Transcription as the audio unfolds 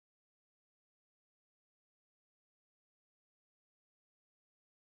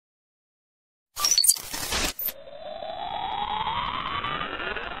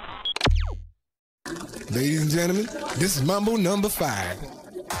Ladies and gentlemen, this is Mambo number 5.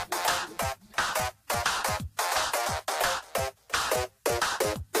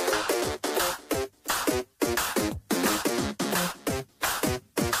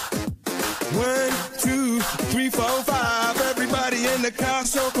 One, two, three, four, five. Everybody in the car,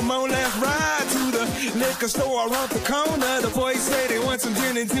 so come on, let's ride to the liquor store around the corner. The boys say they want some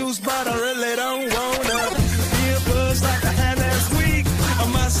gin and juice, but I really don't wanna. Be a buzz like I had last week. I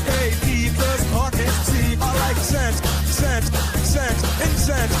must stay deep, cause parking cheap. I like scent, and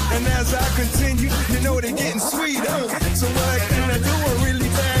scent. And as I continue, you know they're getting sweeter. So what can I do? I really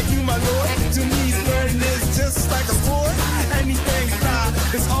bag you, my lord. To me, flirting is just like a sport. Anything fly,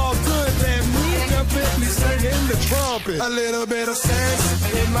 it's all good. Let me jump in, me singing the trumpet. A little bit of sense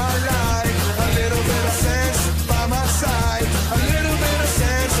in my life. A little bit of sense by my side. A little bit of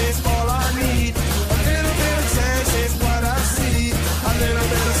sense is all I need. A little bit of sense is what I see. A little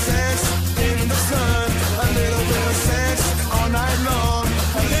bit of sense in the sun. A little bit of sense all night long.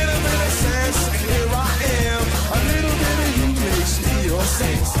 A little bit of sense, here I am. A little bit of you makes me your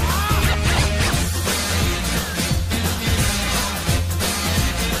sense.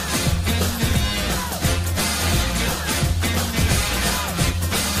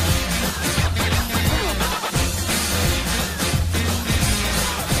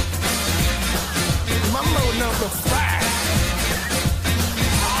 Mambo number 5.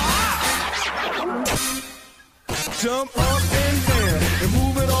 Jump up and down and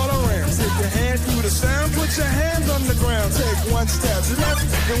move it all around. Take your hand through the sound, put your hands on the ground. Take one step left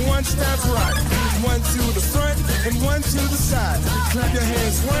and one step right. One to the front and one to the side. Clap your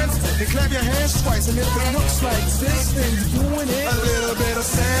hands once and clap your hands twice. And if it looks like this, then you're doing it. A little bit of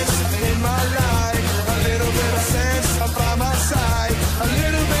sense in my life. A little bit of sense by my side. A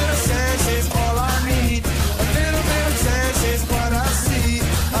little bit of sense is all I need. A little bit of sense is what I see.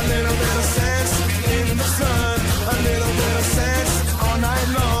 A little bit of sense in the sun. A little bit of sense all night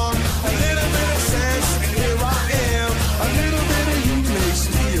long. A little bit of sense, here I am. A little bit of you makes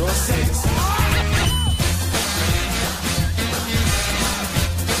me your sense.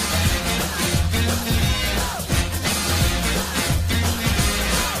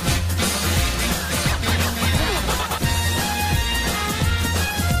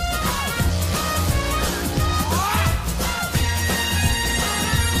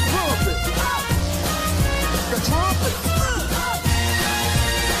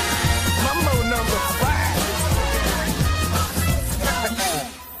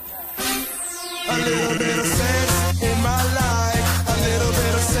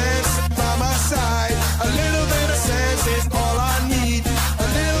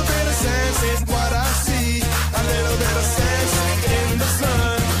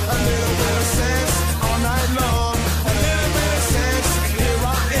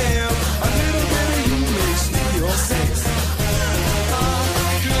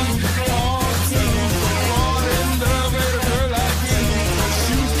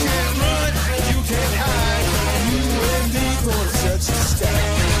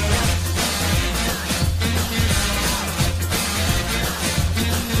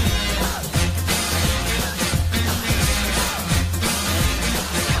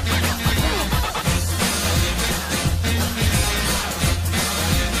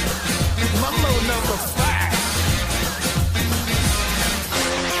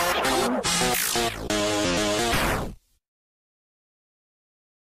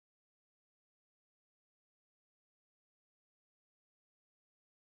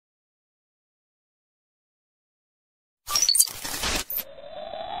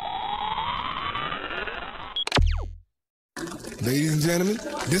 Ladies and gentlemen,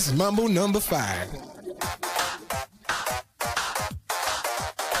 this is Mambo number 5.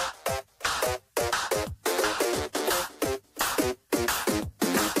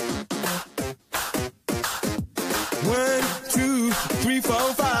 One, two, three,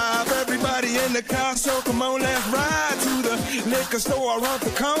 four, five. Everybody in the car, so come on, let's ride to the liquor store around the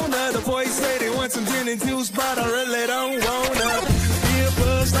corner. The boys say they want some gin and juice, but I really don't wanna. Be a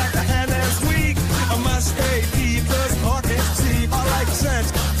buzz like I had last week. I must stay deep, cause parking cheap. I like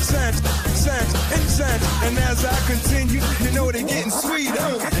scent, and scent. And as I continue, you know they're getting sweeter.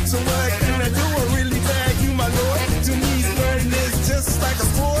 So what can I do? I really bag you, my lord. To me, flirting is just like a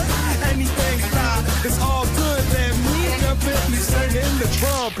sport. Anything fly, it's all good. Let me jump in, me singing the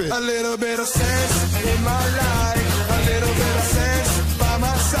trumpet. A little bit of sense in my life. A little bit of sense by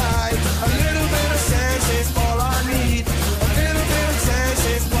my side. A little bit of sense is all I need. A little bit of sense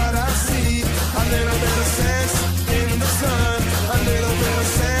is what I see. A little bit of sense in the sun. A little bit of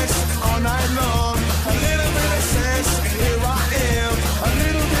sense all night long. A little bit of sense, here I am. A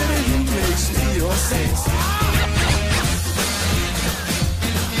little bit of you makes me your sense.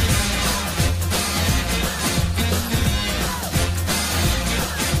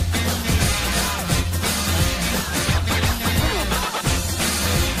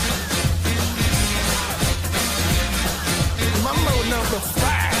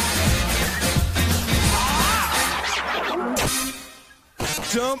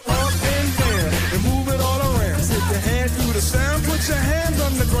 Jump up and down and move it all around. Take your hand through the sound, put your hands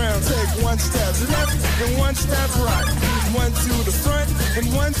on the ground. Take one step left and one step right. One to the front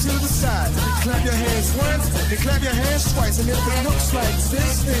and one to the side. Clap your hands once and clap your hands twice. And if it looks like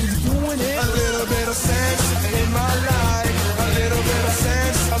this, then you're doing it. A little bit of sense in my life. A little bit of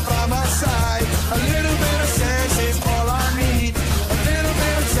sense by my side. A little bit of sense is all I need. A little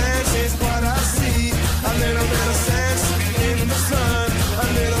bit of sense is what I see. A little bit of sense in the sun. A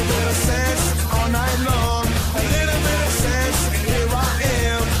little bit of sense all night long. A little bit of sense, here I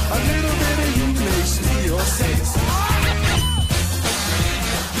am. A little bit of you makes me your sense.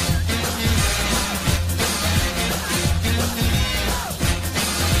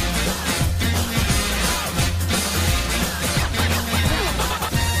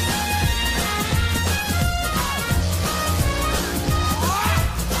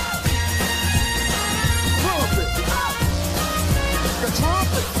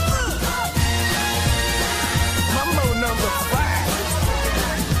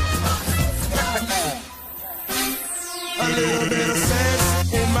 A little bit of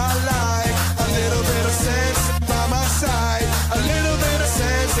sense in my life, a little bit of sense by my side. A little bit of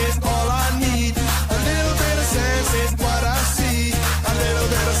sense is all I need. A little bit of sense is what I see. A little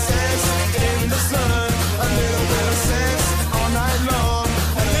bit of sense in the sun. A little bit of sense all night long.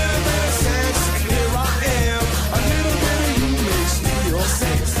 A little bit of sense, here I am. A little bit of you makes me your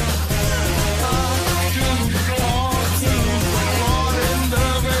sense.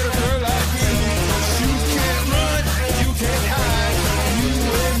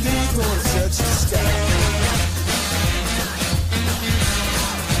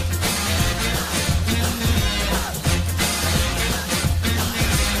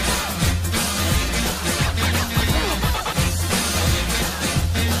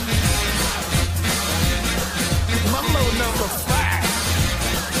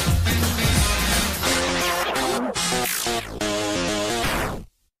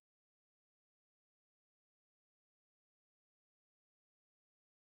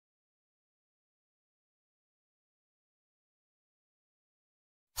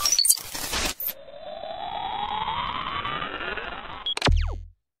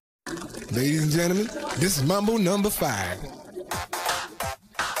 Ladies and gentlemen, this is Mambo number 5.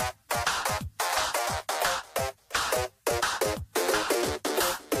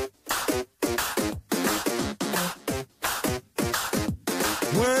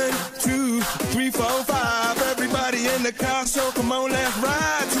 One, two, three, four, five. Everybody in the car, so come on, let's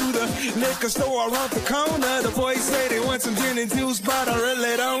ride to the liquor store around the corner. The boys say they want some gin and juice, but I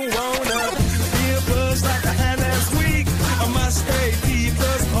really don't wanna. Be a buzz like I had last week. I must stay deep,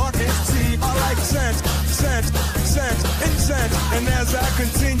 cause parking's cheap. I like scent, and scent. And as I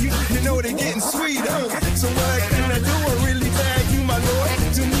continue, you know they're getting sweeter. So what can I do? I really bag you, my lord.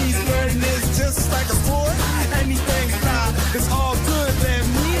 To me, flirting is just like a sport. Anything fly, it's all good. Let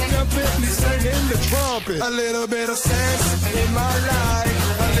me jump in and sing in the trumpet. A little bit of sense in my life.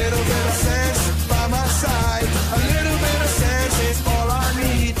 A little bit of sense by my side. A little bit of sense is all I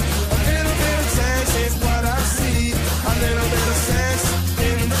need. A little bit of sense is what I see. A little bit of sense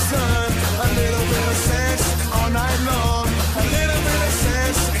in the sun. A little bit of sense all night long. A little bit of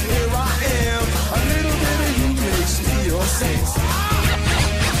sense, here I am. A little bit of you makes me your sense.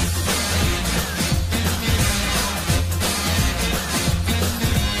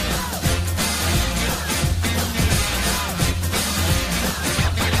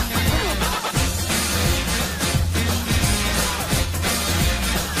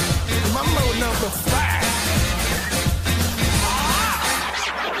 Mambo number 5.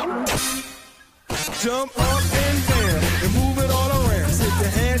 Jump up and down and move it all around. Take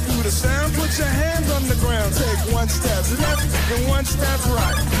your hand through the sound, put your hands on the ground. Take one step left and one step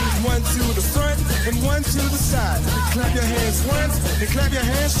right. One to the front and one to the side. Clap your hands once and clap your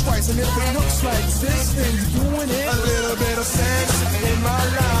hands twice. And if it looks like this, then you're doing it. A little bit of sense in my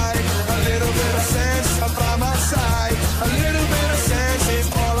life. A little bit of sense by my side. A little bit of sense is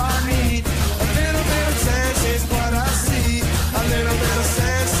all I need. A little bit of sense is what I see. A little bit of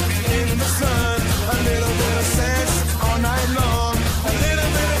sense in the sun. A little bit of sense all night long. A little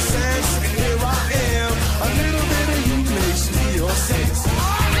bit of sense, here I am. A little bit of you makes me your sense.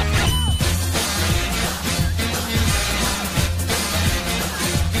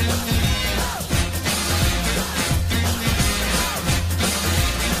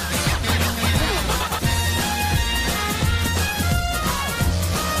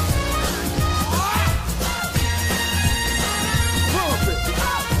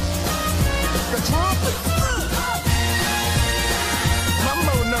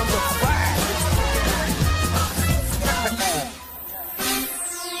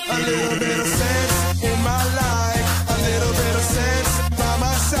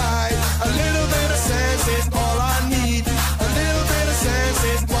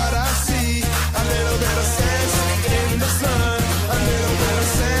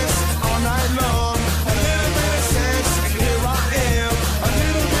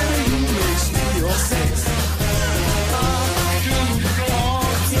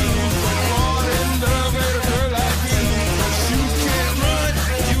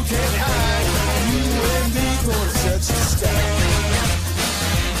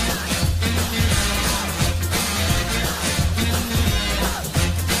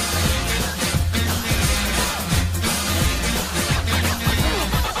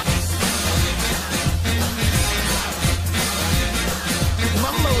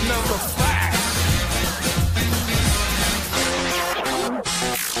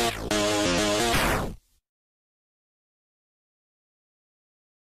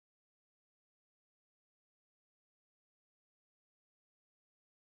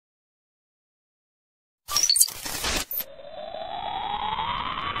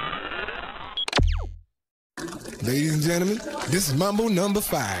 Ladies and gentlemen, this is Mambo number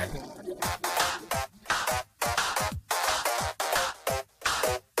 5.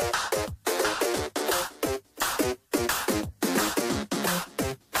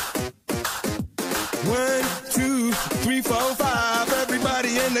 One, two, three, four, five.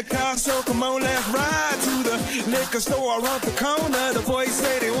 Everybody in the car, so come on, let's ride to the liquor store around the corner. The boys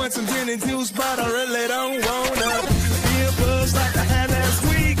say they want some gin and juice, but I really don't wanna be a buzz like I had last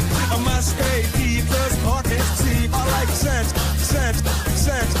week. I must stay deep, plus parking cheap. I like scent,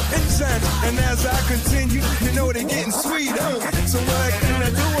 and scent. And as I continue, you know they're getting sweeter. So what can I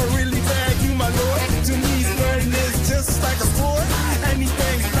do? I really bag you, my lord. To me, flirting is just like a sport.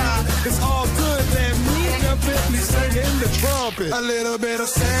 Anything fly, it's all good. Let me jump in, me singing the trumpet. A little bit of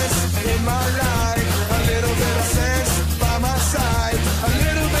sense in my life, a little bit of sense by my side. A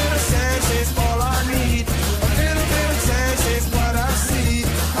little bit of sense is all I need. A little bit of sense is what I see.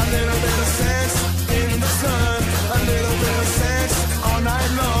 A little bit of sense in the sun. A little bit of sense all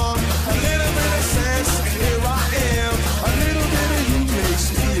night long. A little bit of sense, here I am. A little bit of you makes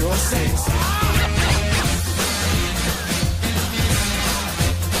me your sense.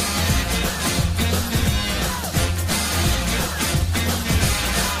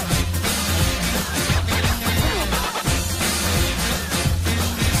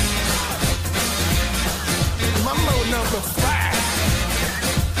 Number 5.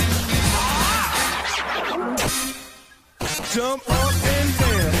 Jump up and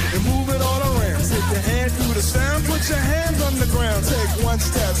down and move it all around. Take your hand through the sound, put your hands on the ground. Take one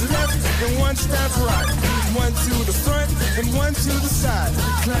step left and one step right. One to the front and one to the side.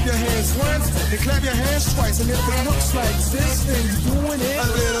 Clap your hands once and clap your hands twice. And if it looks like this, then you're doing it. A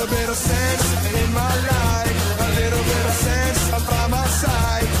little bit of sense in my life. A little bit of sense by my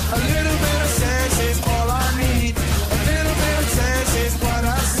side. A little bit of sense is all I need. A little bit of sense is what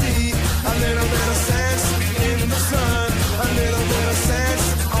I see. A little bit of sense in the sun. A little bit of sense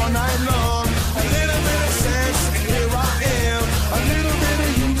all night long. A little bit of sense, here I am. A little bit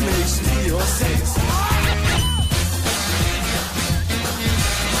of you makes me your sense.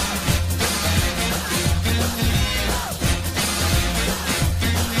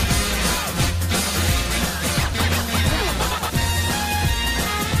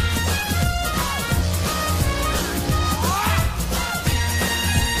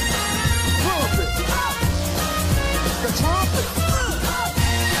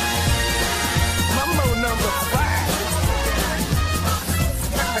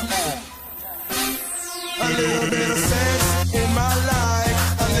 A little bit of sense in my life,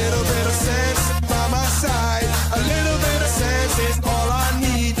 a little bit of sense by my side. A little bit of sense is all I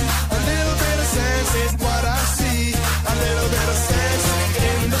need. A little bit of sense is what I see. A little bit of sense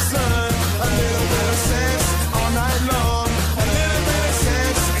in the sun. A little bit of sense all night long. A little bit of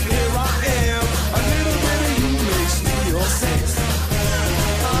sense, here I am. A little bit of you makes me your sense.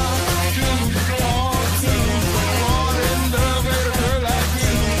 I do want to fall in love with a girl like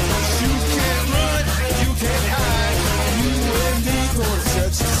you. You can't run, you can't hide. You and me gonna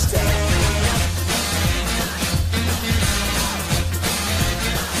touch the sky.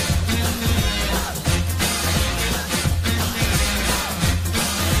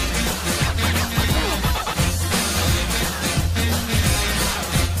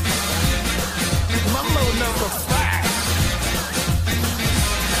 Mambo number 5.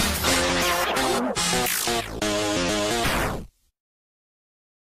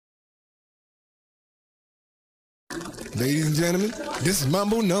 Ladies and gentlemen, this is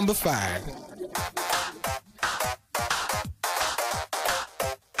Mambo number 5.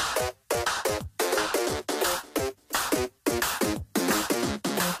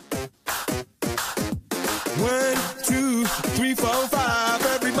 One, two, three, four, five.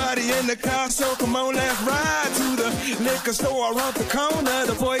 Everybody in the car, so come on, let's ride to the liquor store around the corner.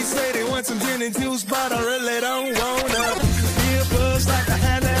 The boys say they want some gin and juice, but I really don't wanna be a buzz like I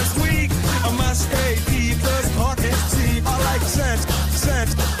had last week. I must stay deep, plus parking cheap. I like scent,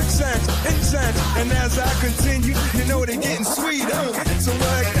 and scent. And as I continue, you know they're getting sweeter. So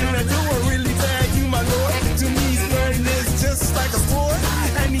what can I do? I really bag you, my lord. To me, flirting is just like a sport.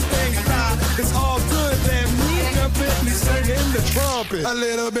 Anything fly, it's all good. Let me jump in, me singing the trumpet. A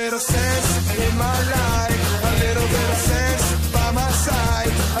little bit of sense in my life. A little bit of sense by my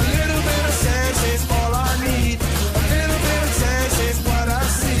side. A little bit of sense is all I need. A little bit of sense is what I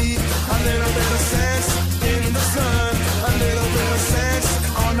see. A little bit of sense in the sun. A little bit of sense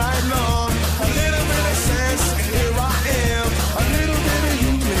all night long. A little bit of sense, here I am. A little bit of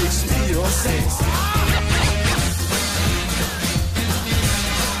you makes me your sense.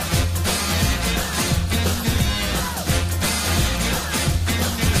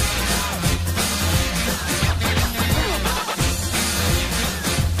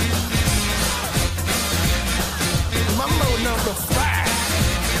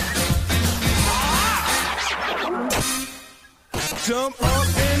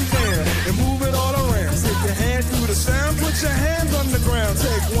 and move it all around. Take your hand through the sound, put your hands on the ground.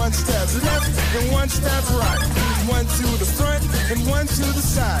 Take one step left and one step right. One to the front and one to the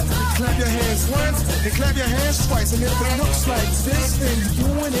side. Clap your hands once and clap your hands twice. And if it looks like this, then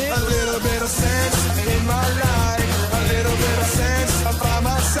you're doing it. A little bit of sense in my life, a little bit of sense by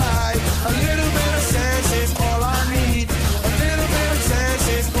my side. A little bit of sense is all I need. A little bit of sense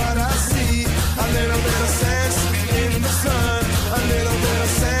is what I see. A little bit of sense in the sun. A little bit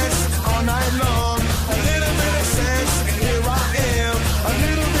of sense all night long. A little bit of sense, here I am. A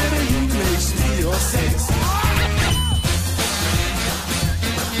little bit of you makes me your sense.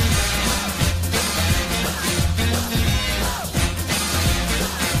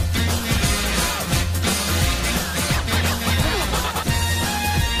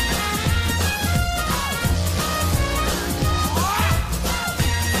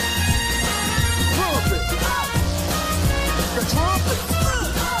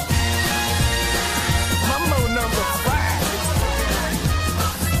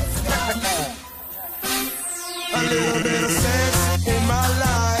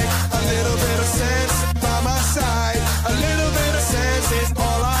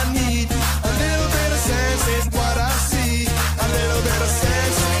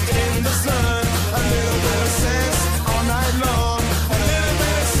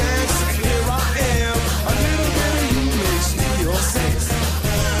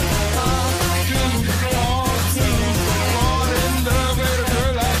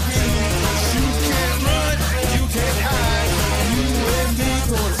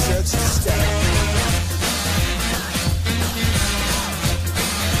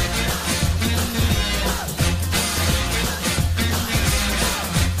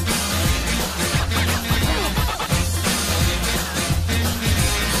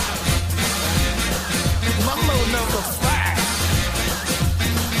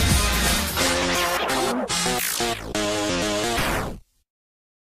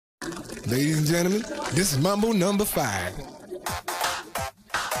 Ladies and gentlemen, this is Mambo number 5.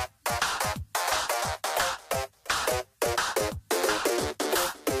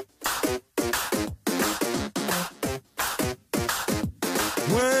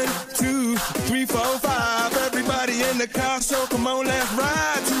 One, two, three, four, five. Everybody in the car, so come on, let's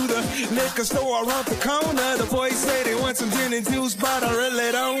ride to the liquor store around the corner. The boys say they want some gin and juice, but I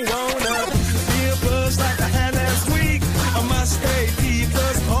really don't wanna be a buzz like I had last week. I must stay deep,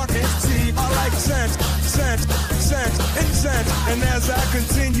 cause heart is cheap. I like scent, scent, scent, and scent. And as I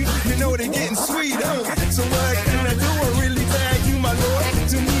continue, you know they're getting sweeter. So what can I do? I really beg you, my lord.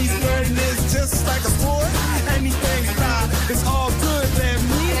 To me, flirting is just like a sport. Anything fly, it's all good. Let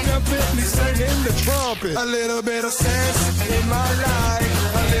me jump in, me singing the trumpet. A little bit of sense in my life,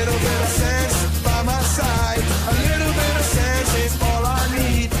 a little bit of sense by my side. A little bit of sense is all I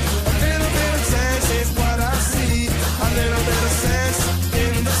need. A little bit of sense is what I see. A little bit of sense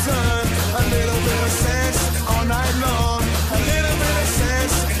in the sun. A little bit of sense all night long. A little bit of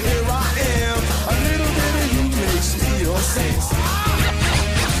sense, here I am. A little bit of you makes me your sense.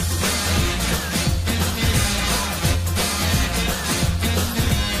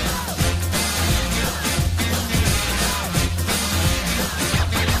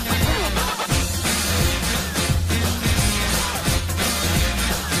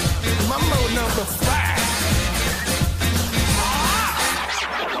 Number 5.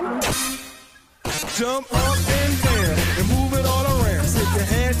 Jump up and down and move it all around. Take your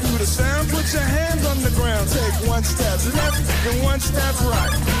hand through the sound, put your hands on the ground. Take one step left and one step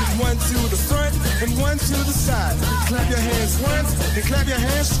right. One to the front and one to the side. Clap your hands once and clap your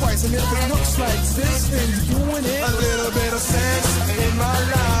hands twice. And if it looks like this, then you're doing it. A little bit of sense in my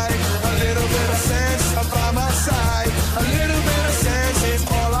life, a little bit of sense by my side. A little bit of sense is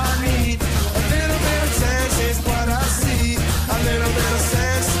all I need. A little bit of sense is what I see. A little bit of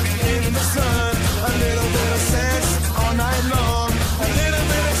sense in the sun. A little bit of sense all night long. A little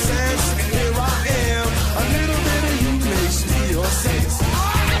bit of sense, here I am. A little bit of you makes me your sense.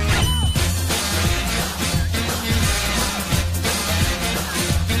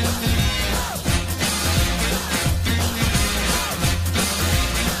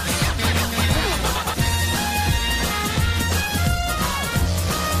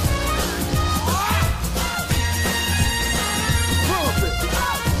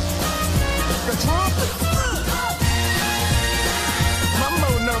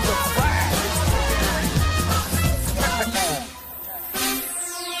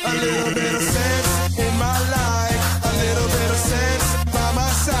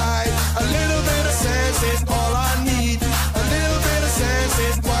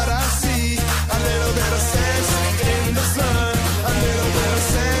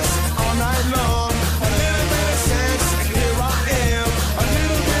 All night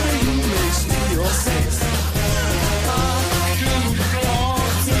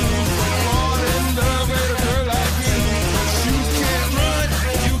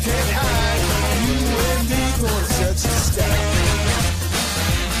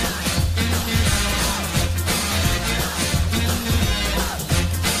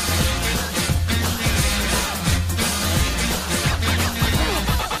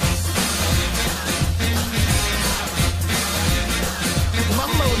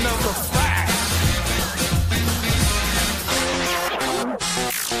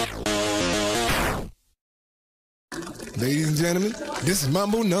gentlemen, this is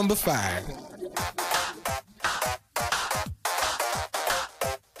Mambo number 5.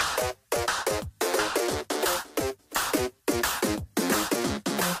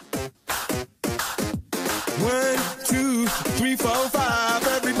 One, two, three, four, five.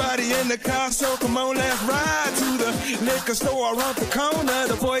 Everybody in the car, so come on, let's ride to the liquor store around the corner.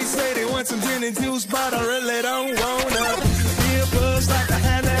 The boys say they want some gin and juice, but I really don't wanna be a buzz like I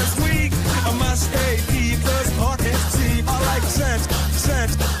had last week. I must stay deep, plus park and cheap. I like scent,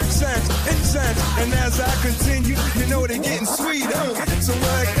 scent, scent, and scent. And as I continue, you know they're getting sweeter. So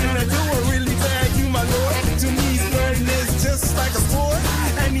what can I do? I really beg you, my lord. To me, flirting is just like a sport.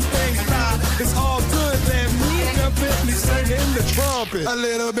 Anything fly, it's all good. Let me jump in, me singing the trumpet. A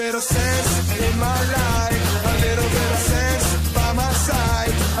little bit of sense in my life, a little bit of sense by my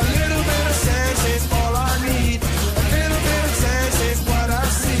side. A little bit of sense is all I need. A little bit of sense is what I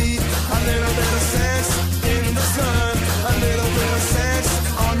see. A little bit of sense in the sun. A little bit of sense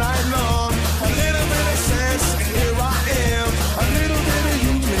all night long. A little bit of sense, here I am. A little bit of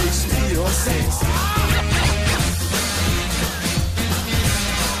you makes me your sense.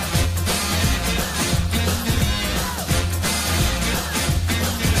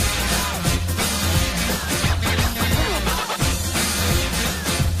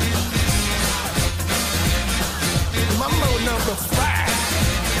 Number 5.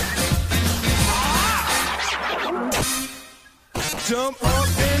 Jump up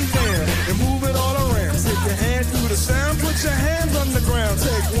and down and move it all around. Take your hand through the sound, put your hands on the ground.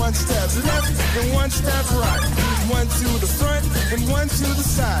 Take one step left and one step right. One to the front and one to the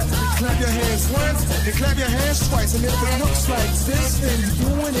side. Clap your hands once and clap your hands twice. And if it looks like this, then you're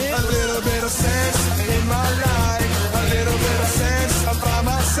doing it. A little bit of sense in my life. A little bit of sense by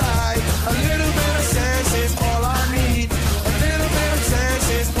my side. A little bit of sense is all I need. A little bit of sense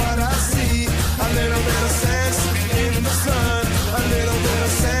is what I see. A little bit of sense in the sun. A little bit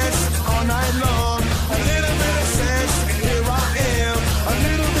of sense all night long. A little bit of sense, here I am. A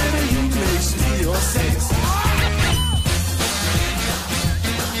little bit of you makes me your sense.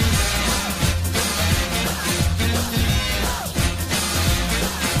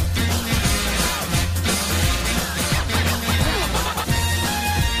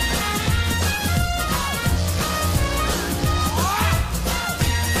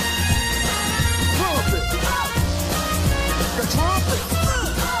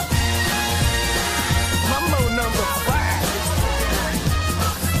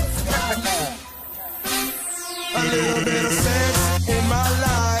 A little bit of sense in my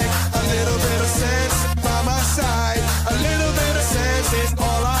life, a little bit of sense by my side. A little bit of sense is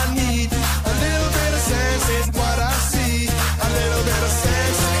all I need. A little bit of sense is what I see. A little bit of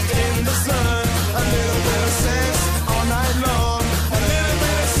sense in the sun. A little bit of sense all night long. A little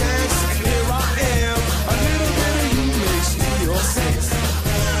bit of sense, here I am. A little bit of you makes me your sense.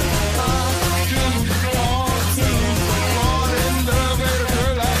 I do want to fall in love with a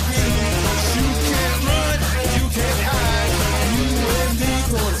girl like you. You can't run, you can't hide. You and me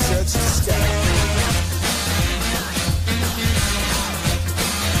gonna touch the sky.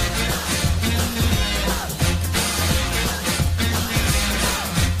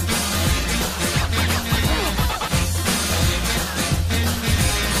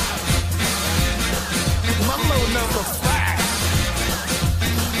 Mambo number 5.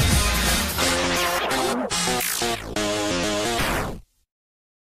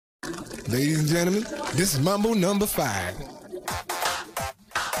 Ladies and gentlemen, this is Mambo number 5.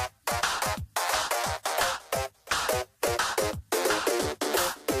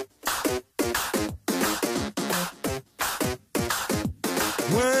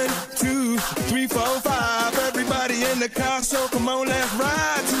 One, two, three, four, five. Everybody in the car, so come on, let's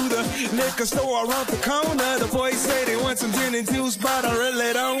ride to the liquor store around the corner. The boys say they want some gin and juice, but I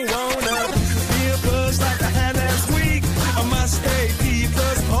really don't wanna be a buzz like I had last week. I must stay deep,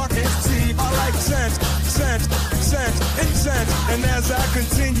 plus park and cheap. I like scent, scent, scent, and scent. And as I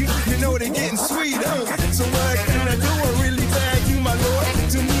continue, you know they're getting sweeter. So what can I do? I really beg you, my lord.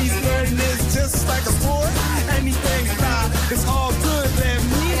 To me, flirting is just like a sport. Anything fly, it's all good. Let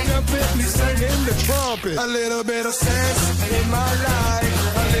me jump in, me singing the trumpet. A little bit of sense in my life.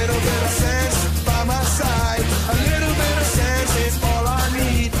 A little bit of sense by my side. A little bit of sense is all I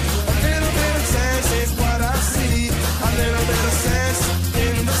need. A little bit of sense is what I see. A little bit of sense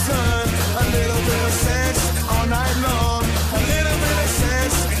in the sun. A little bit of sense all night long. A little bit of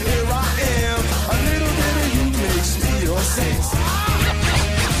sense, here I am. A little bit of you makes me your sense.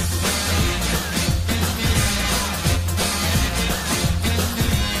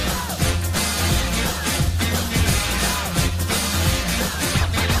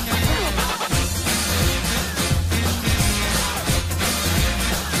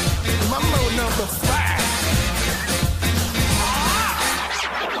 number 5.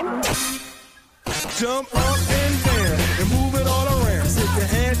 Jump up and down and move it all around. Take your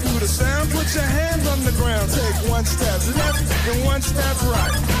hand through the sound, put your hands on the ground. Take one step left and one step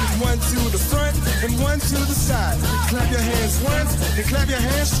right. One to the front and one to the side. Clap your hands once and clap your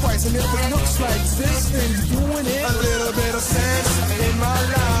hands twice. And if it looks like this, then you're doing it. A little bit of sense in my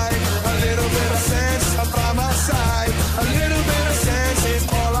life. A little bit of sense by my side. A little bit of sense is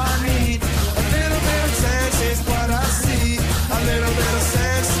all I need. A little bit of sense is what I see. A little bit of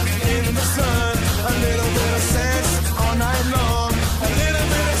sense in the sun. A little bit of sense all night long. A little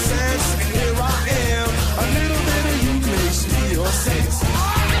bit of sense, here I am. A little bit of you makes me your sense.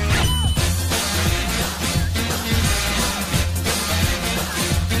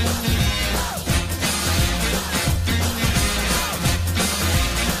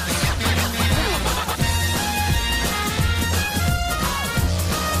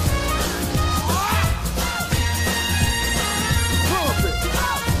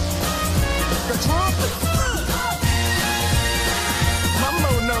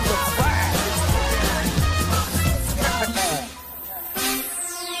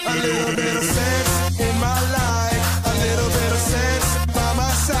 A little bit of sense in my life. A little bit of sense by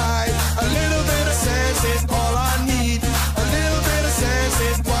my side. A little bit of sense is all I need. A little bit of sense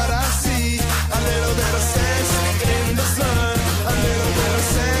is what I see. A little bit of sense in the sun. A little bit of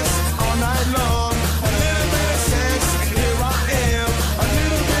sense all night long. A little bit of sense, here I am. A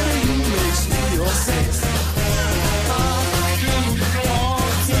little bit of you makes me your sense.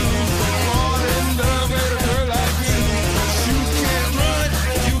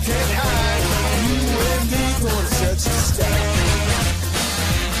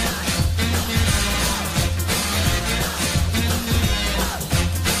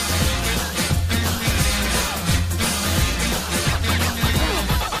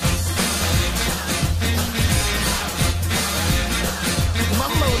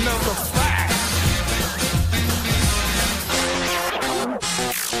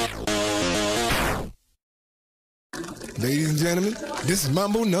 Ladies and gentlemen, this is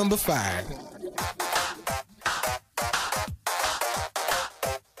Mambo number 5.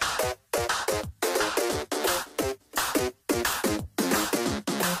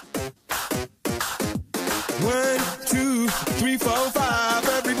 One, two, three, four, five.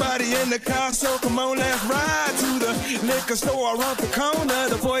 Everybody in the car, so come on, let's ride to the liquor store around the corner.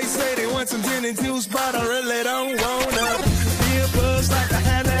 The boys say they want some gin and juice, but I really don't wanna be a buzz like I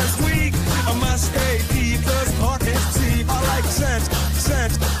had last week. I must stay deep, cause parking cheap. I like scent,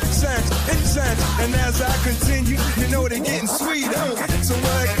 and as I continue, you know they're getting sweeter. So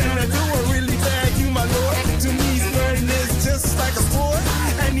what can I do? I really bag you, my lord. To me, flirting is just like a sport.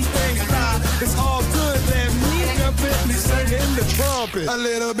 Anything fly, it's all good. Let me jump in and singing the trumpet. A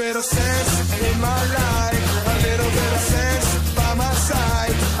little bit of sense in my life. A little bit of sense by my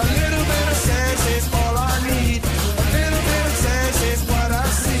side. A little bit of sense is all I need. A little bit of sense is what I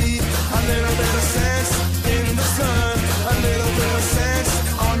see. A little bit of sense in the sun. A little bit of sense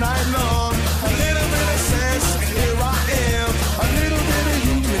all night long. A little bit of sense, here I am. A little bit of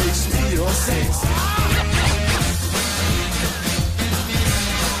you makes me your sense.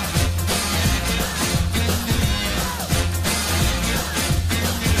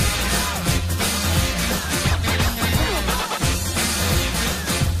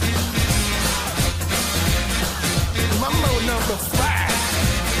 Mambo number 5.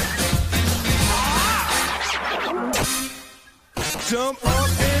 Jump up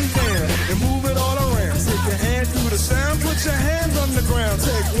and down and move it all around. Take your hand through the sound, put your hands on the ground.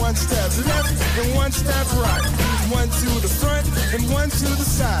 Take one step left and one step right. One to the front and one to the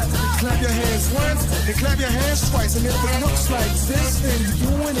side. Clap your hands once and clap your hands twice. And if it looks like this, then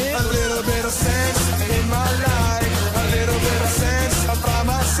you're doing it. A little bit of sense in my life. A little bit of sense by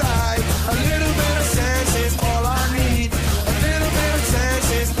my side. A little bit of sense is all I need. A little bit of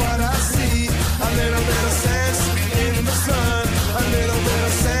sense is what I see. A little bit of sense in the sun. A little bit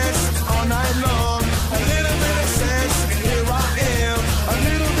of sense all night long. A little bit of sense, here I am. A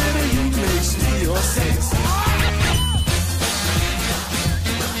little bit of you makes me your sense.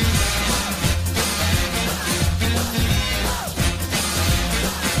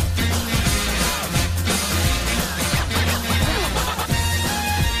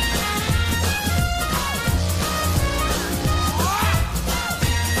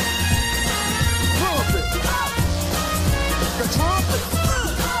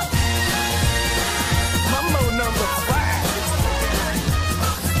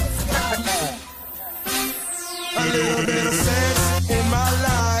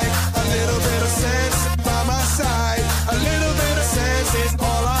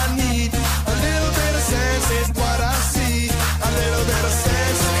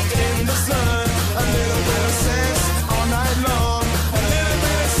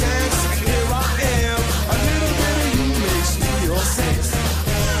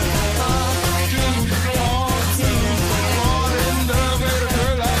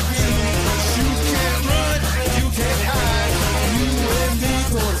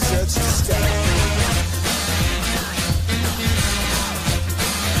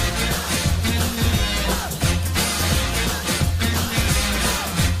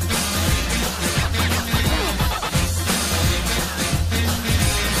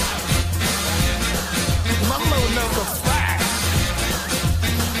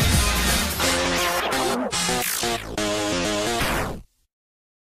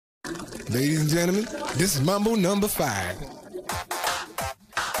 Ladies and gentlemen, this is Mambo number 5.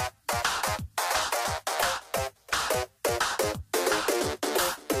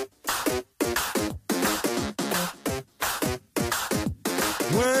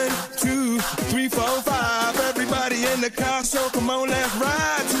 One, two, three, four, five. Everybody in the car, so come on, let's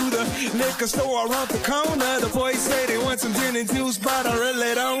ride to the liquor store around the corner. The boys say they want some gin and juice, but I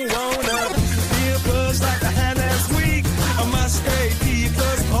really don't wanna. Be a buzz like I had last week. I must stay deep,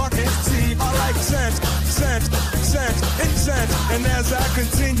 cause parking cheap. I like scent, and scent. And as I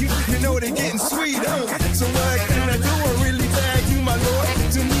continue, you know they're getting sweeter. So what can I do? I really bag you, my lord.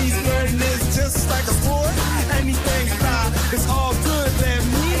 To me, flirting is just like a sport. Anything fly, it's all good. Let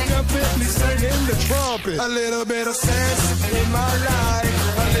me jump in, me singing the trumpet. A little bit of sense in my life,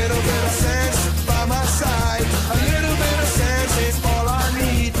 a little bit of sense by my side. A little bit of sense is all I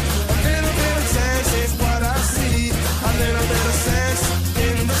need. A little bit of sense is what I see. A little bit of sense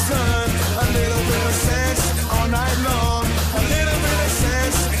in the sun. A little bit of sense all night long. A little bit of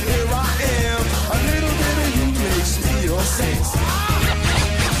sense, here I am. A little bit of you makes me your sense.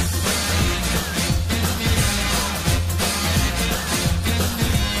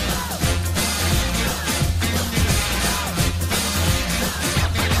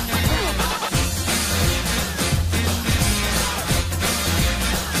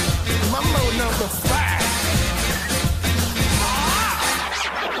 Mambo number 5.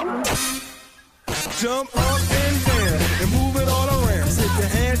 Jump up and down and move it all around. Take your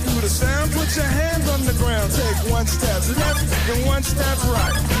hand through the sound, put your hands on the ground. Take one step left and one step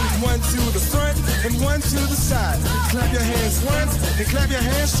right. One to the front and one to the side. Clap your hands once and clap your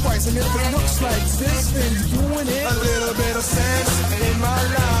hands twice. And if it looks like this, then you're doing it. A little bit of sense in my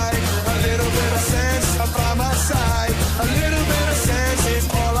life. A little bit of sense by my side. A little bit of sense is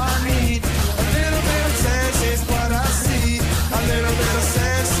all I need. A little bit of sense is what I see. A little bit of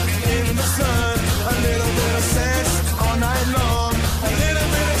sense in the sun. A little bit of sense all night long. A little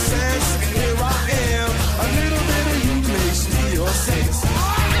bit of sense, here I am. A little bit of you makes me your sense.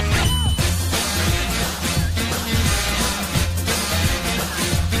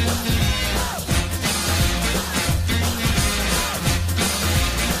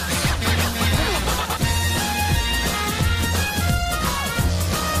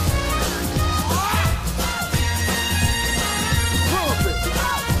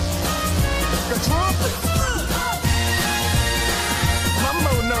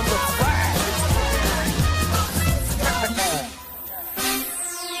 Mambo number 5.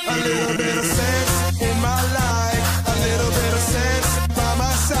 A little bit of sense in my life. A little bit of sense by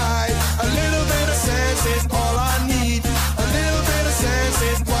my side. A little bit of sense is all I need. A little bit of sense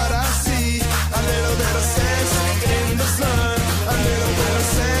is what I see. A little bit of sense in the sun. A little bit of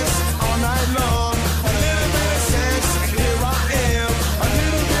sense all night long. A little bit of sense, here I am. A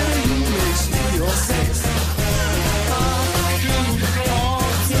little bit of you makes me your sense.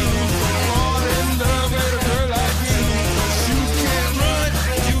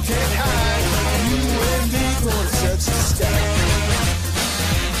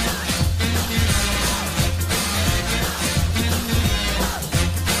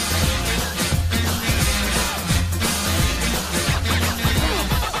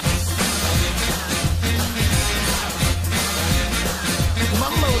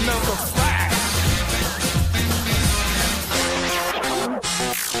 Mambo number 5.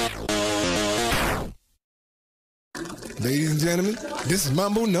 Ladies and gentlemen, this is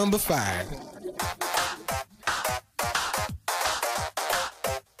Mambo number 5.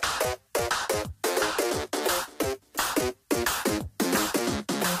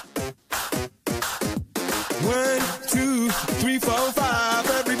 One, two, three, four, five.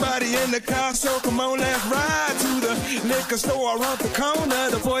 Everybody in the car, so come on, let's ride to the liquor store around the corner.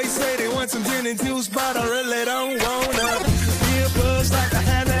 The boys say they want some gin and juice, but I really don't wanna. Be a buzz like I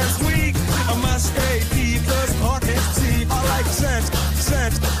had last week. I must stay deep, cause parking cheap. I like scent,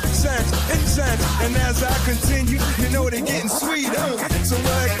 and scent. And as I continue, you know they're getting sweeter. So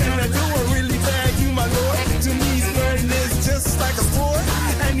what can I do? I really bag you, my lord. To me, flirting is just like a sport.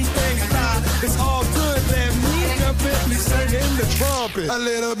 Anything fly, it's all good. Let me jump in, me singing the trumpet. A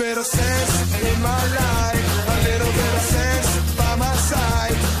little bit of sense in my life. A little bit of sense by my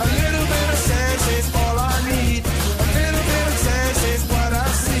side. A little bit of sense is all I need. A little bit of sense is what I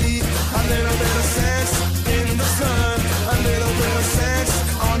see. A little bit of sense in the sun. A little bit of sense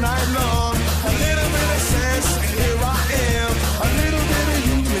all night long. A little bit of sense, here I am. A little bit of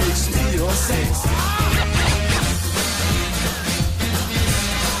you makes me your sense.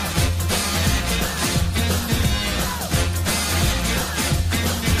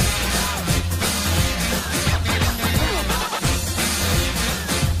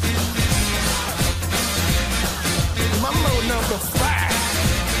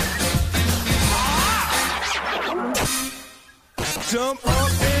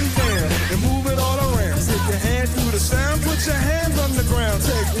 and down and move it all around. Take your hand through the sound, put your hands on the ground.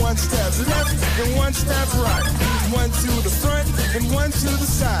 Take one step left and one step right. One to the front and one to the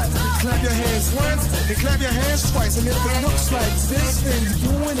side. Clap your hands once and clap your hands twice. And if it looks like this, then you're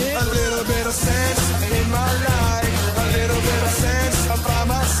doing it. A little bit of sense in my life. A little bit of sense by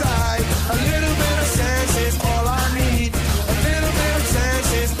my side. A little bit of sense is all I need. A little bit of sense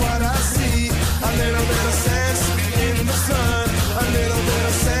is what I see. A little bit of sense in the sun. A little bit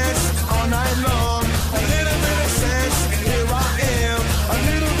of sense all night long. A little bit of sense, here I am. A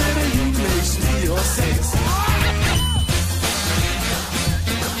little bit of you makes me your sense.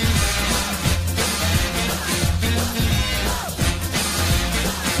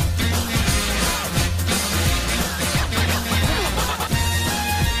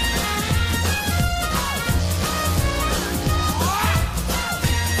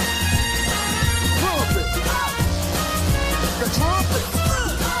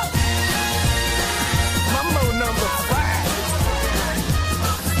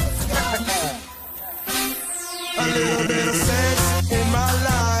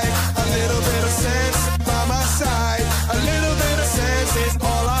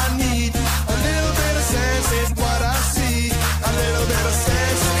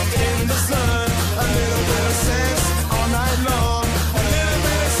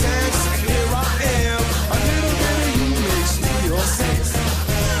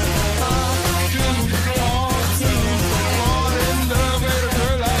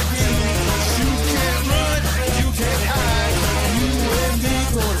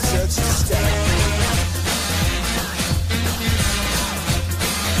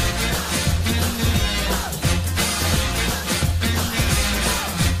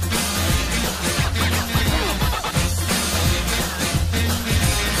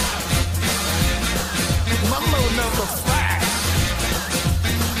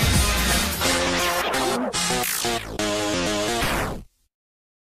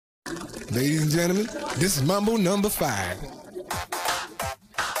 Ladies and gentlemen, this is Mambo number 5.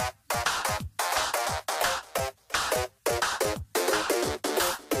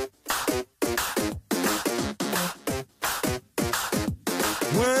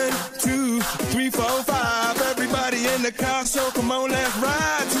 One, two, three, four, five. Everybody in the car, so come on, let's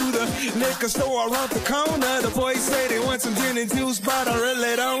ride to the liquor store around the corner. The boys say they want some gin and juice, but I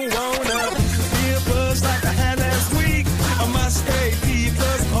really don't wanna. Be a buzz like I had last week. I must stay deep,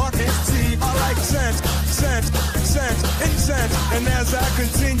 cause heart is cheap. I like scent, and scent. And as I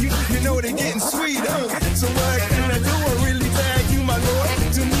continue, you know they're getting sweeter. So what can I do? I really bag you, my lord.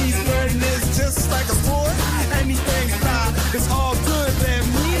 To me, flirting is just like a sport. Anything fly, it's all good. Let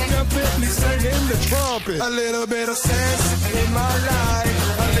me jump in and sing in the trumpet. A little bit of sense in my life.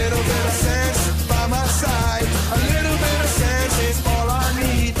 A little bit of sense by my side. A little bit of sense is all I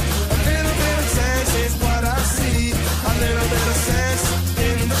need. A little bit of sense is what I see. A little bit of sense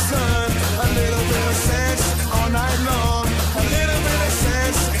in the sun. A little bit of sense all night long. A little bit of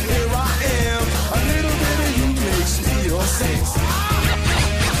sense, here I am. A little bit of you makes me your sense.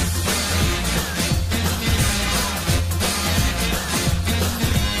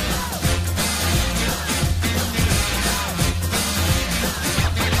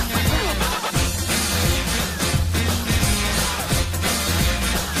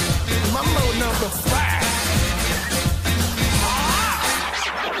 Mambo number 5.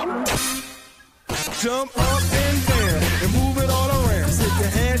 Jump up and down and move it all around. Take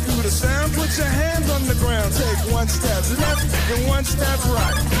your hand through the sound, put your hands on the ground. Take one step left and one step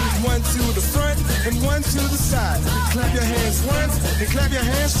right. One to the front and one to the side. Clap your hands once and clap your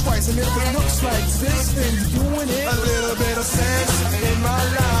hands twice. And if it looks like this, then you're doing it. A little bit of sense in my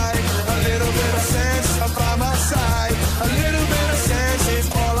life. A little bit of sense by my side. A little bit of sense is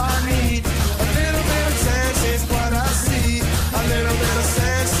all I need. A little bit of sense is what I see. A little bit of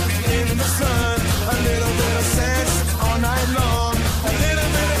sense in the sun. A little bit of sense all night long. A little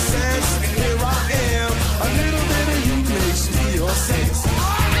bit of sense, here I am. A little bit of you makes me your sense.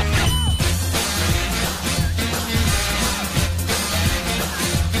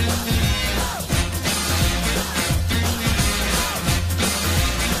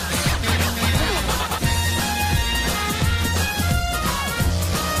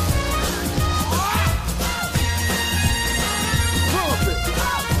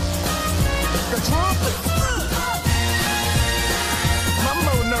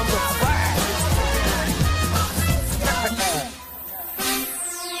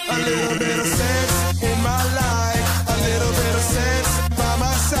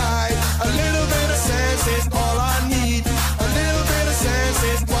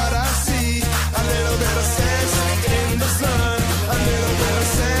 A little bit of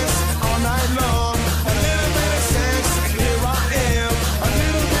sense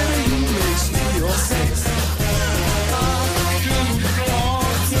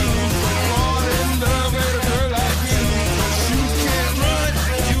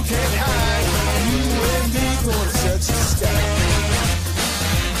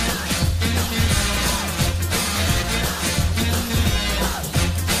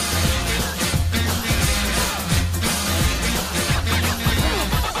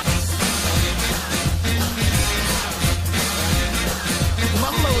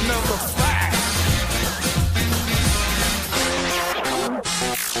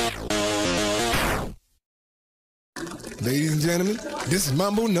gentlemen, this is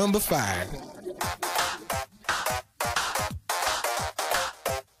Mambo number 5.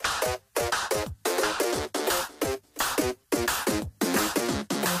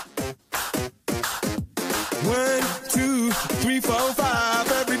 One, two, three, four,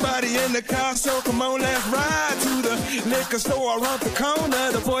 five. Everybody in the car, so come on, let's ride to the liquor store around the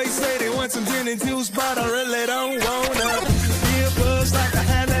corner. The boys say they want some gin and juice, but I really don't wanna. Be a buzz like I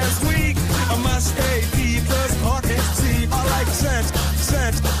had last week. I must stay P plus parking T. I like scent,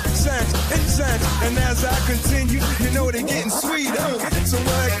 and scent. And as I continue, you know they're getting sweeter. So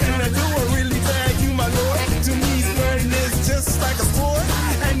what can I do? I really bag you, my lord. To me, flirting is just like a sport.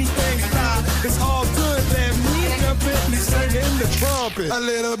 Anything fly, it's all good. Let me jump in and sing in the trumpet. A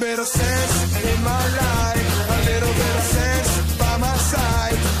little bit of sense in my life. A little bit of sense by my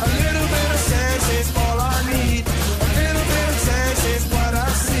side. A little bit of sense is all I need. A little bit of sense is what I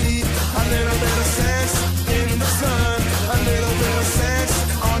see. A little bit of sense in the sun. A little bit of sense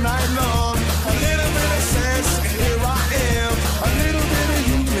all night long. A little bit of sense, here I am. A little bit of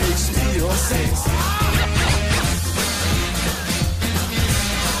you makes me your sense.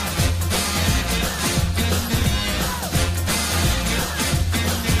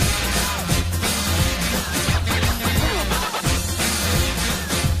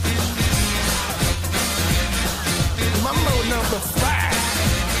 Number 5.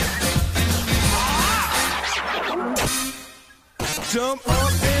 Jump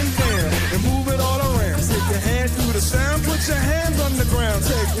up and down and move it all around. Take your hand through the sound, put your hands on the ground.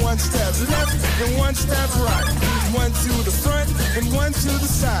 Take one step left and one step right. One to the front and one to the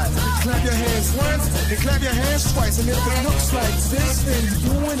side. Clap your hands once and clap your hands twice. And if it looks like this, then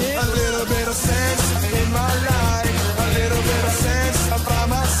you're doing it. A little bit of sense in my life. A little bit of sense by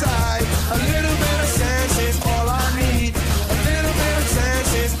my side. A little bit of sense is all I need. A little bit of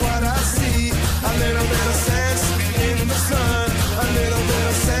sense is what I see. A little bit of sense in the sun. A little bit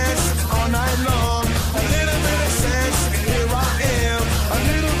of sense all night long. A little bit of sense, here I am. A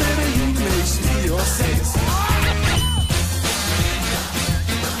little bit of you makes me your sense.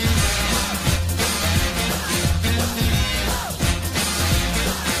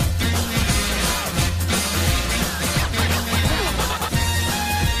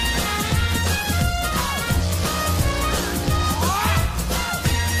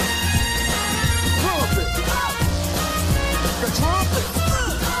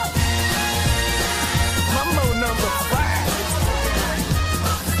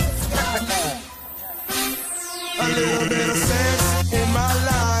 A little bit of sense in my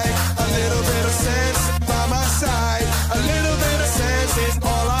life. A little bit of sense by my side. A little bit of sense is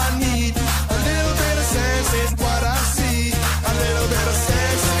all I need. A little bit of sense is what I see. A little bit of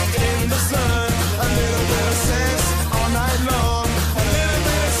sense in the sun. A little bit of sense all night long. A little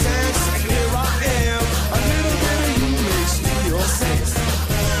bit of sense, here I am. A little bit of you makes me your sense.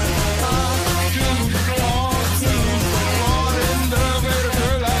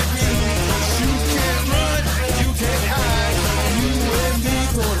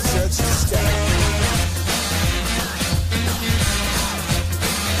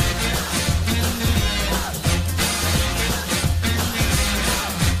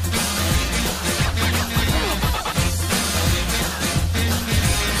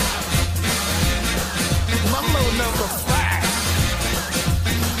 Number 5.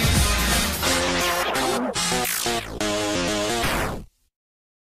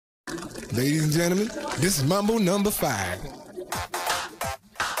 Ladies and gentlemen, this is Mambo number 5.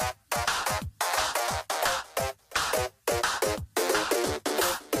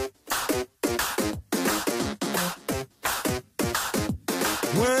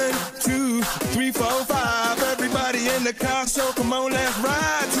 One, two, three, four, five. Everybody in the car, so come on, let's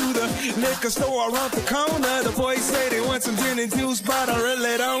ride to the liquor store around the corner. The boys say they want some gin and juice, but I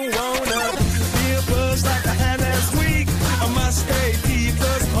really don't wanna. Be a buzz like I had last week. I must stay P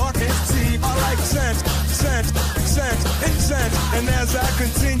plus parking T. I like scent, and scent. And as I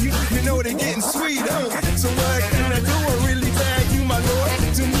continue, you know they're getting sweeter. So what can I do? I really bag you, my lord.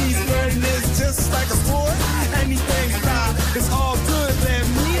 To me, flirting is just like a sport. Anything fly, it's all good. Let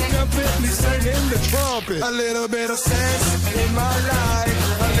me jump in and sing in the trumpet. A little bit of sense in my life.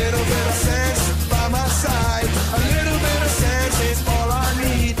 A little bit of sense by my side. A little bit of sense is all I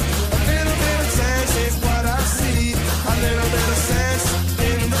need. A little bit of sense is what I see. A little bit of sense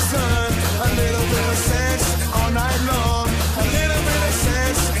in the sun. A little bit of sense all night long. A little bit of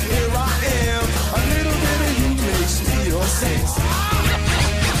sense, here I am. A little bit of you makes me your sense.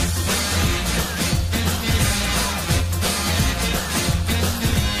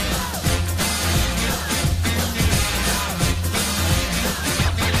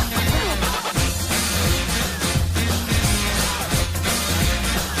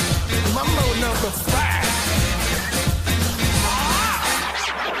 number 5.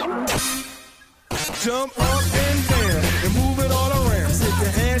 Jump up and down and move it all around. Take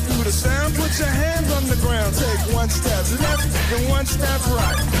your hand through the sound, put your hands on the ground. Take one step left and one step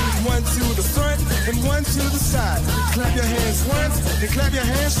right. One to the front and one to the side. Clap your hands once and clap your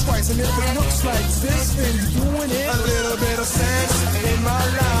hands twice. And if it looks like this, then you're doing it. A little bit of sense in my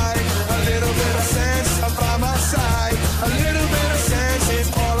life. A little bit of sense by my side. A little bit of sense is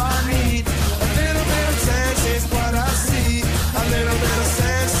all I need. A little bit of sense is what I see. A little bit of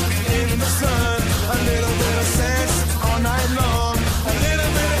sense in the sun. A little bit of sense all night long. A little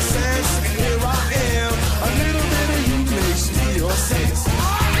bit of sense, here I am. A little bit of you makes me your sense.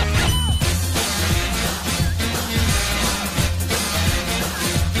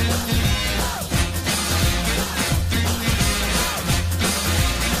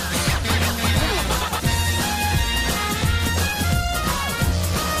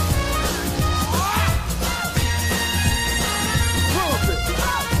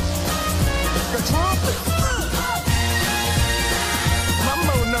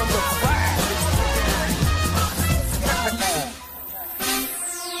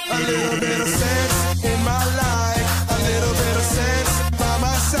 A little bit of sense in my life. A little bit of sense by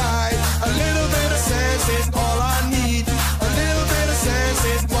my side. A little bit of sense is all I need. A little bit of sense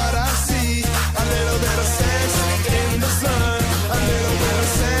is what I see. A little bit of sense in the sun. A little bit of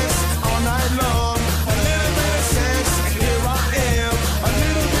sense all night long. A little bit of sense, here I am. A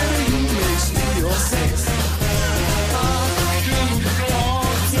little bit of you makes me your sense.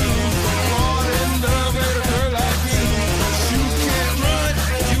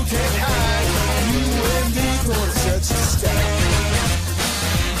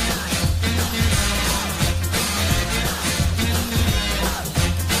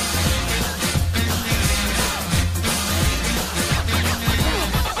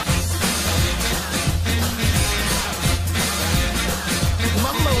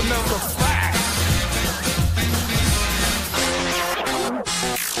 Mambo number 5.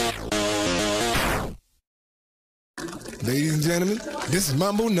 Ladies and gentlemen, this is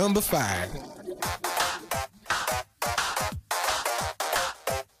Mambo number 5.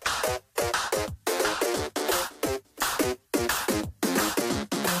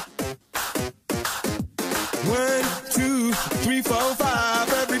 One, two, three, four, five.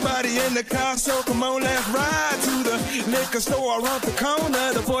 Everybody in the car, so come on, let's ride to the liquor store around the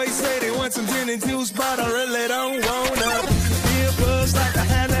corner. The boys say they want some gin and juice, but I really don't wanna. Beer buzz like I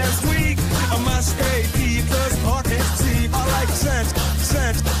had last week. I must stay P plus parking cheap. I like scent.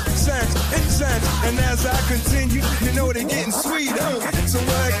 And as I continue, you know they're getting sweeter. So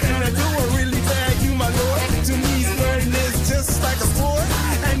what can I do? I really bag you, my lord. To me, flirting is just like a sport.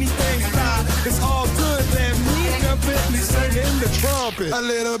 Anything fly, it's all good. Let me completely singing the trumpet. A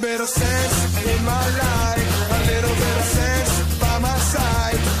little bit of sense in my life. A little bit of sense by my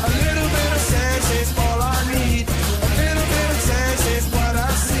side. A little bit of sense is all I need. A little bit of sense is what I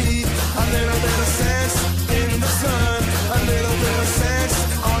see. A little bit of sense in the sun. A little bit of sense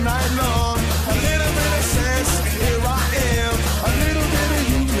all night long. A little bit of sense, here I am. A little bit of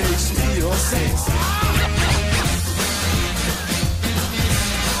you makes me your sense.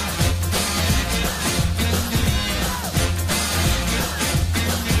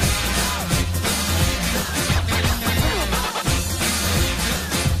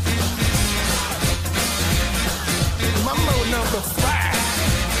 Mambo number 5.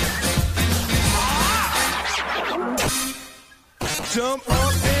 Jump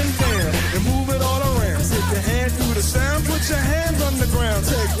up and down and move it all around. Take your hand through the sound, put your hands on the ground.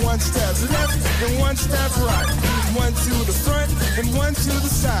 Take one step left and one step right. One to the front and one to the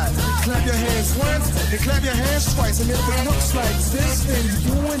side. Clap your hands once and clap your hands twice. And if it looks like this, then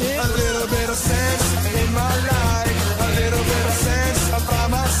you're doing it. A little bit of sense in my life. A little bit of sense by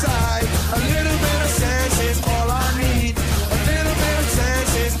my side. A little bit of sense is all I need. A little bit of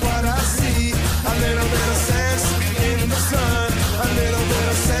sense is what I see. A little bit of sense in the sun. A little bit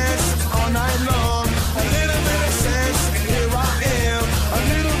of sense all night long. A little bit of sense, here I am. A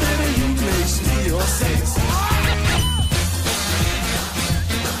little bit of you makes me your sense.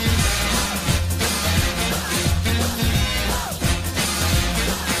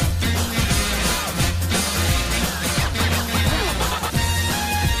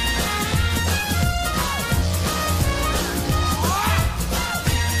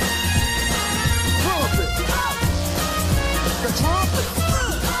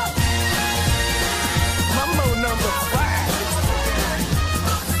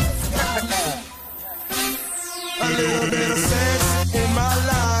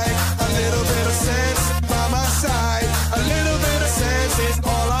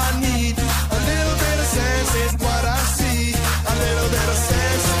 A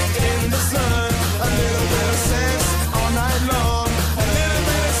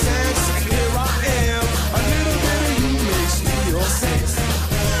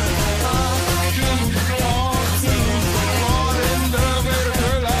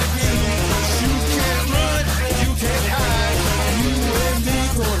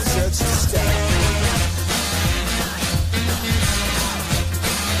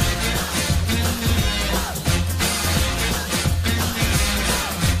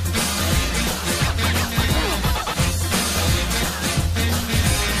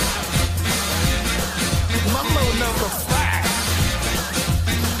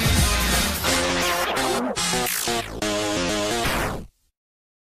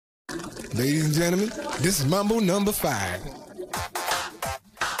Ladies and gentlemen, this is Mambo number 5.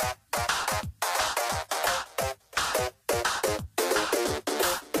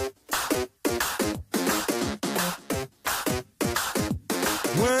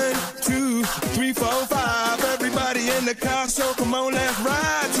 One, two, three, four, five. Everybody in the car, so come on, let's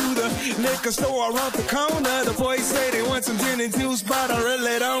ride to the liquor store around the corner. The boys say they want some gin and juice, but I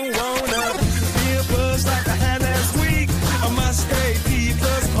really don't wanna be a buzz like I had last week. I must stay deep,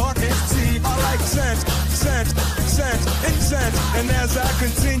 plus parking cheap. I like scent, and as I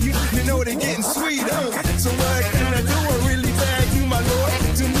continue, you know they're getting sweeter. So what can I do? I really beg you, my lord.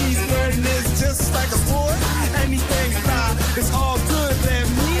 To me, flirting is just like a sport. Anything fly, it's all good. Let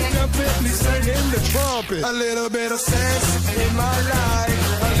me jump in, me singing the trumpet. A little bit of sense in my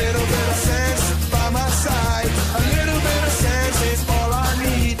life, a little bit of sense by my side. A little bit of sense is all I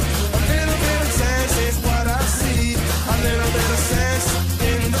need. A little bit of sense is what I see. A little bit of sense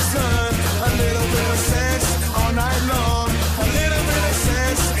in the sun. A little bit of sense all night long. A little bit of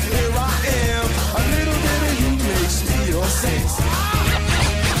sense, here I am. A little bit of you makes me your sense.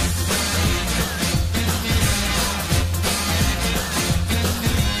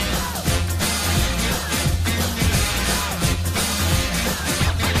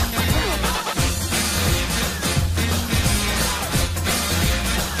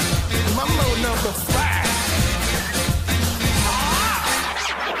 Number 5.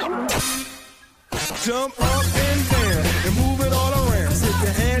 Jump up and down and move it all around. Take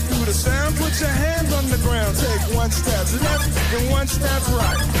your hand through the sound, put your hands on the ground. Take one step left and one step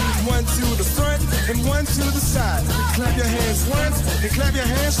right. One to the front and one to the side. Clap your hands once and clap your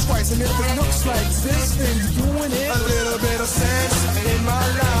hands twice. And if it looks like this, then you're doing it. A little bit of sense in my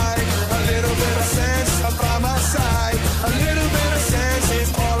life. A little bit of sense by my side. A little bit of sense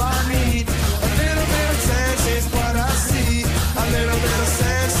is all I need. A little bit of sense is what I see. A little bit of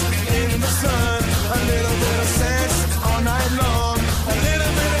sense in the sun. A little bit of sense all night long. A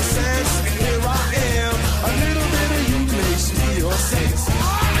little bit of sense, here I am. A little bit of you makes me your sense.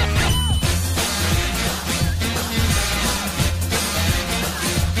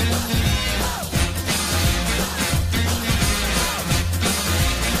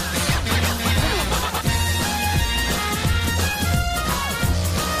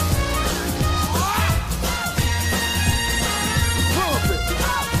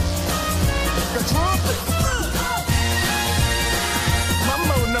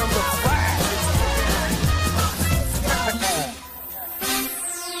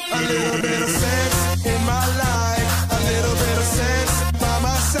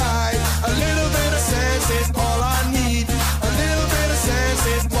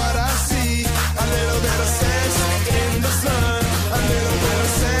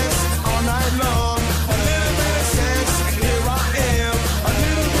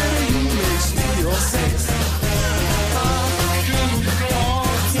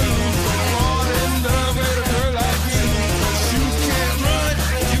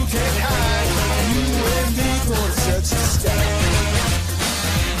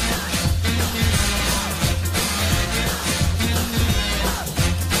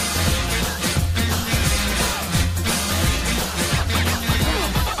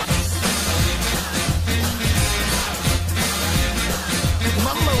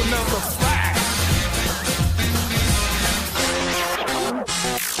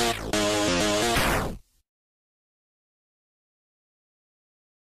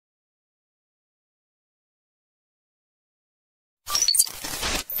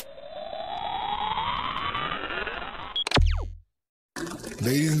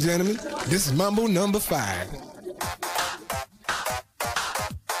 Ladies and gentlemen, this is Mambo number 5.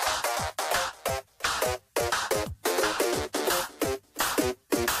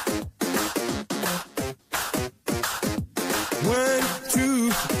 One,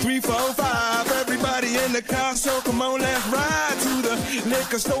 two, three, four, five. Everybody in the car, so come on, let's ride to the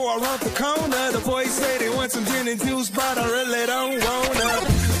liquor store around the corner. The boys say they want some gin and juice, but I really don't wanna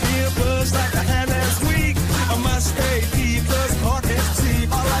be a buzz like I had last week. I must stay deep, plus parking cheap.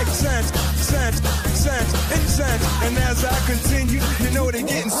 I like scent, and as I continue, you know they're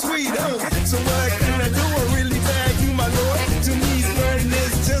getting sweeter. So what can I do? I really beg you, my lord. To me, flirting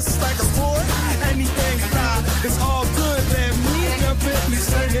is just like a sport. Anything fly, it's all good. Let me jump in, me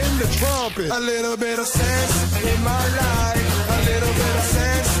singing the trumpet. A little bit of sense in my life, a little bit of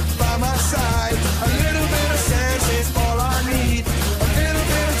sense by my side. A little bit of sense is all I need. A little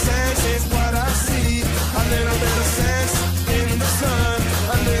bit of sense is what I see. A little bit of sense in the sun.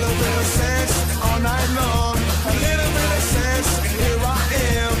 A little bit of sense all night long. A little bit of sense, here I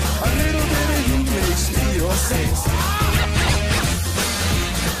am. A little bit of you makes me your sense.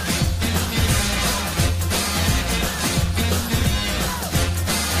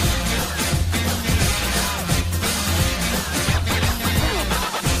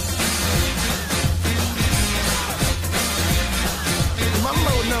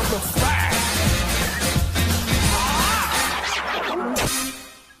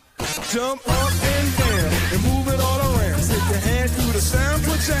 Jump up and down and move it all around. Take your hand through the sound,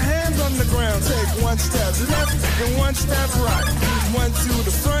 put your hands on the ground. Take one step left and one step right. One to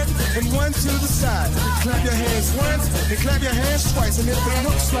the front and one to the side. Clap your hands once and clap your hands twice. And if it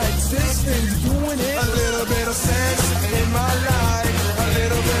looks like this, then you're doing it. A little bit of sense in my life. A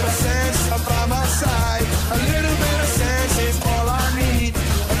little bit of sense by my side. A little bit of sense is all I need.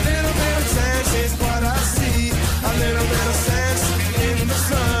 A little bit of sense is what I see. A little bit of sense in the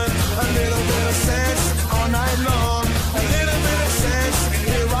sun. A little bit of sense all night long. A little bit of sense,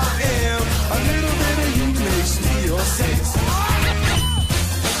 here I am. A little bit of you makes me your sense.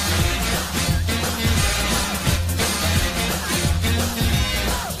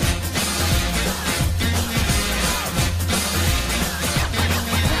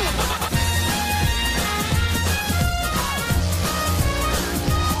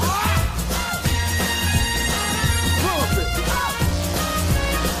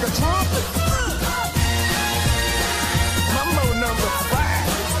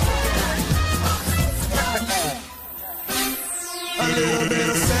 A little bit